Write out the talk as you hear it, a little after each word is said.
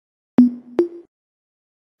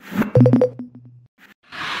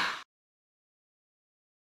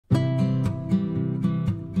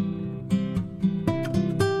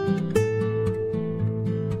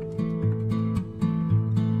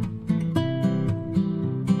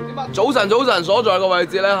早晨，所在嘅位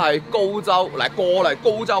置咧係高州，過嚟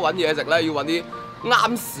高州揾嘢食咧，要揾啲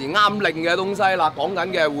啱時啱令嘅東西啦。講緊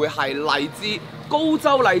嘅會係荔枝，高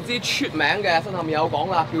州荔枝出名嘅，身後面有講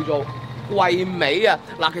啦，叫做桂味啊。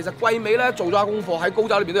嗱，其實桂味咧做咗下功課，喺高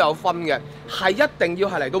州呢邊都有分嘅，係一定要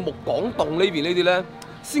係嚟到木廣垌呢邊呢啲咧，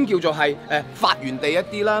先叫做係發源地一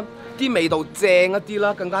啲啦，啲味道正一啲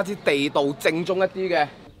啦，更加之地道正宗一啲嘅。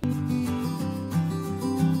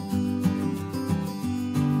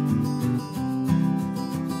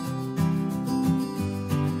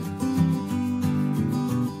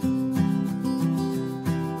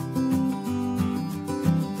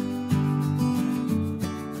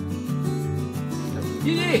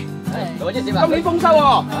姨姨，今年豐收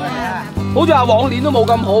喎，好似話往年都冇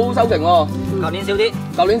咁好收成喎。舊年少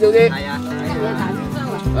啲，係啊。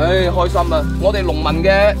唉，開心啊！我哋農民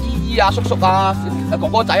嘅姨姨啊、叔叔啊、哥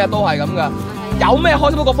哥仔啊都係咁噶。有咩開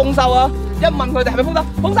心過豐收啊？一問佢哋係咪豐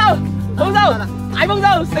收？豐收，大豐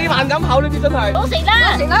收，4萬咁厚呢啲真係。好食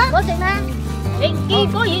啦，好食啦！你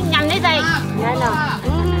結果要韌你哋，韌啊！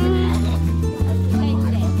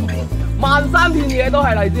漫山遍野都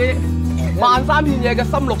係荔枝。漫山遍野嘅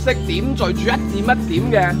深綠色點綴住一點一點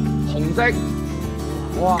嘅紅色，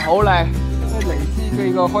哇，好靚！荔枝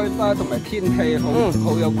佢個開花同埋天氣好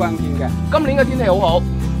有關鍵嘅。今年嘅天氣好好，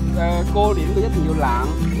過年佢一定要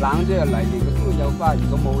冷之後嚟年佢先會有花。如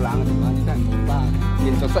果冇冷嘅情況，呢都係冇花。連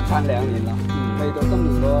續失產2年啦，味道今年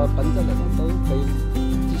個品質嚟講都比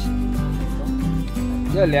之前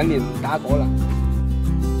好多，因為2年打果啦。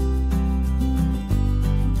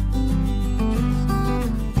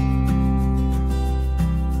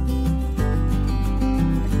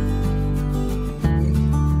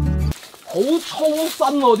好粗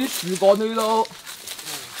身喎啲樹幹呢啲都，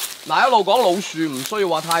嗱一路講老樹唔需要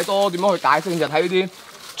話太多點樣去解釋，就睇呢啲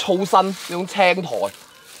粗身呢種青苔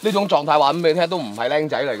呢種狀態，話咁俾你聽都唔係僆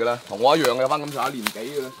仔嚟噶啦，同我一樣嘅，有翻咁上下年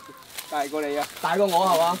紀噶啦。大過你啊！大過我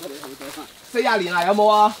係嘛？40年啦，有冇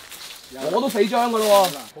啊？我都4張噶咯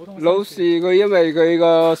喎。老樹佢因為佢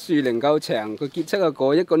個樹齡夠長，佢結出個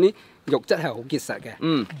果，一個呢肉質係好結實嘅。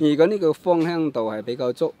而個呢個芳香度係比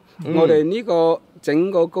較足。我哋呢個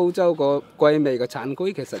整個高州個桂味嘅產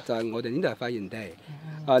區，其實就係我哋呢度係發源地。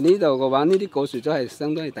呢度嘅話，呢啲果樹都係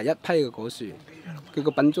相當於第一批嘅果樹，佢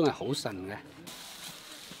個品種係好純嘅。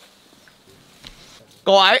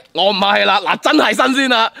各位，我唔係啦，嗱真係新鮮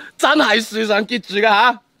啦，真係樹上結住嘅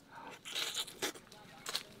嚇。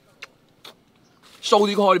掃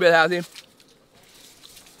啲開俾你睇下先，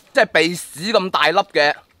即係鼻屎咁大粒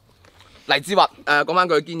嘅荔枝核。講翻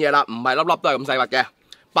句堅嘢啦，唔係粒粒都係咁細核嘅。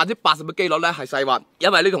80%嘅機率咧係細核，因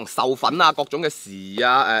為呢同授粉啊、各種嘅時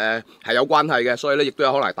啊、係有關係嘅，所以咧亦都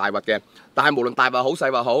有可能係大核嘅。但係無論大核好細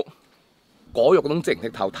核好，果肉嗰種晶瑩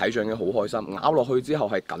剔透，睇上去好開心，咬落去之後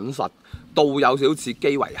係緊實，到有少少似基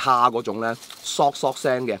圍蝦嗰種咧，嗦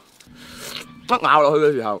聲嘅。一咬落去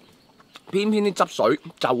嘅時候，偏偏啲汁水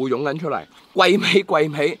就會湧緊出嚟。桂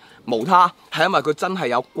味無他，係因為佢真係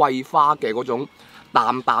有桂花嘅嗰種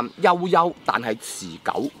淡幽但係持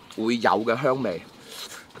久會有嘅香味。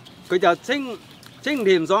佢就清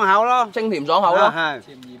甜爽口咯，清甜爽口咯，係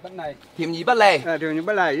甜而不膩，甜而不膩。甜而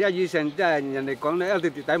不膩，因為以前即係人哋講咧，一條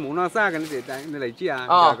底冇拉沙嘅呢條底，你荔枝啊，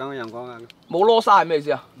就咁樣講啊。冇羅沙係咩意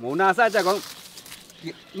思啊？冇拉沙即係講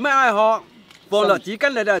咩殼放落紙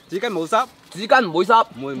巾嚟就紙巾冇濕，紙巾唔會濕，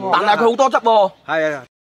但係佢好多汁喎。係啊。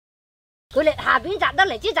佢哋下邊摘得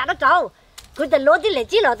荔枝摘得早，佢哋攞啲荔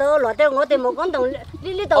枝來到我哋木廣垌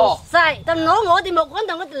呢度晒，就攞我哋木廣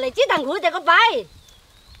垌嘅荔枝同佢哋個比。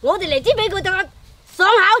我哋荔枝俾佢哋爽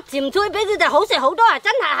口甜脆，比佢哋好食好多啊！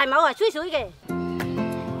真係冇話吹水嘅。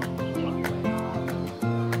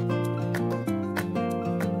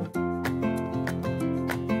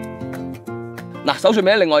嗱，手上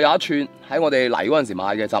面另外有一串喺我哋嚟嗰陣時買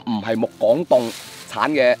嘅，就唔係木廣垌產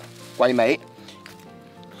嘅桂味。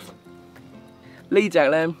呢隻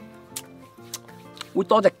咧會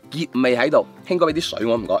多隻澀味喺度，興哥俾啲水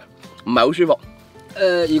我唔該，唔係好舒服。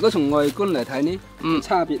如果從外觀嚟睇呢，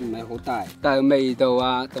差別唔係好大，但係味道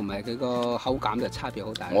啊同埋佢個口感就差別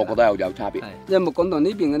好大。我覺得有差別。因為木廣垌呢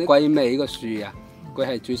邊嗰啲桂味個樹啊，佢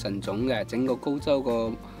係最純種嘅，整個高州個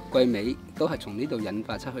桂味都係從呢度引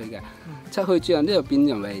發出去嘅。出去之後呢就變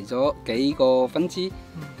成為咗幾個分支，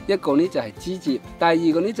一個呢就係枝節，第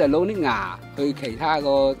二個呢就係攞啲芽去其他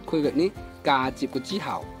個區域呢嫁接個枝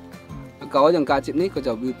頭。嗰種嫁接呢，佢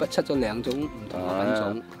就會不出咗2種唔同嘅品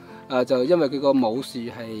種。就因為佢個母樹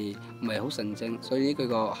係唔係好純正，所以佢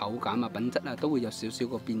個口感啊、品質啊都會有少少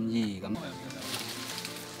個變異咁。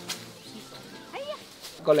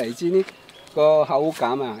個荔枝呢個口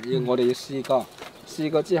感啊，我哋要試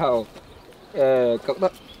過之後，覺得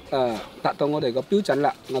達到我哋個標準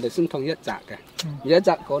啦，我哋先統一摘嘅。而一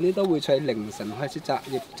摘果呢都會喺凌晨開始摘，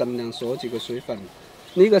要盡量鎖住個水分。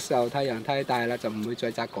呢個時候太陽太大啦，就唔會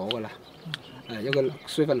再摘果噶啦。因為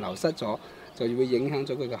水分流失咗，就會影響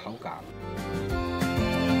咗佢嘅口感。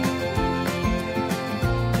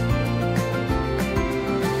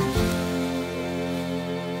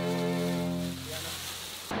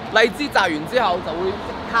荔枝摘完之後就會即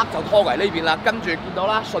刻就拖嚟呢邊啦，跟住見到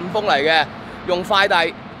啦，順豐嚟嘅，用快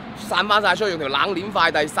遞散翻晒出去，用條冷鏈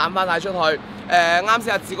快遞散翻晒出去。啱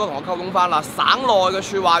先阿志哥同我溝通翻啦，省內嘅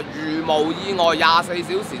説話如無意外24小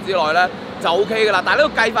時之內咧就 O K 噶啦，但係呢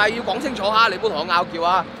個計法要講清楚嚇，你唔好同我拗撬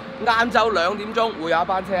啊！晏晝2點鐘會有一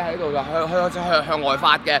班車喺度向外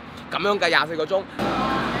發嘅，咁樣計24個鐘。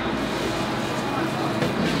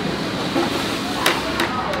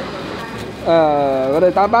我哋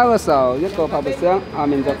打包嘅時候，一個泡泡箱，下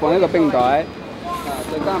面就放一個冰袋，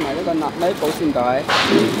再加埋一個納米保鮮袋。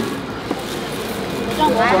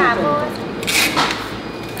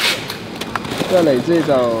呢個荔枝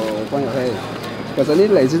就放入去。其實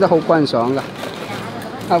啲荔枝都好乾爽㗎，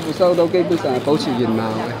客戶收到基本上係保持原貌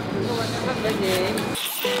嘅。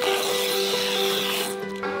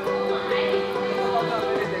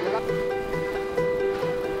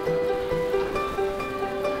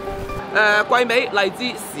桂味荔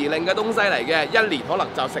枝時令嘅東西嚟嘅，一年可能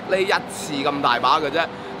就食呢一次咁大把嘅啫。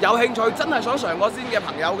有興趣真係想嘗過先嘅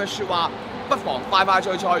朋友嘅説話，不妨快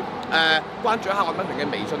脆關注一下我們嘅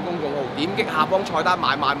微信公眾號，點擊下方菜單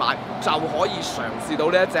買就可以嘗試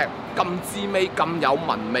到呢一隻咁滋味、咁有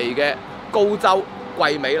文味嘅高州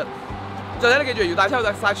桂味啦。最緊要記住，要帶出去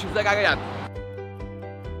晒全世界嘅人。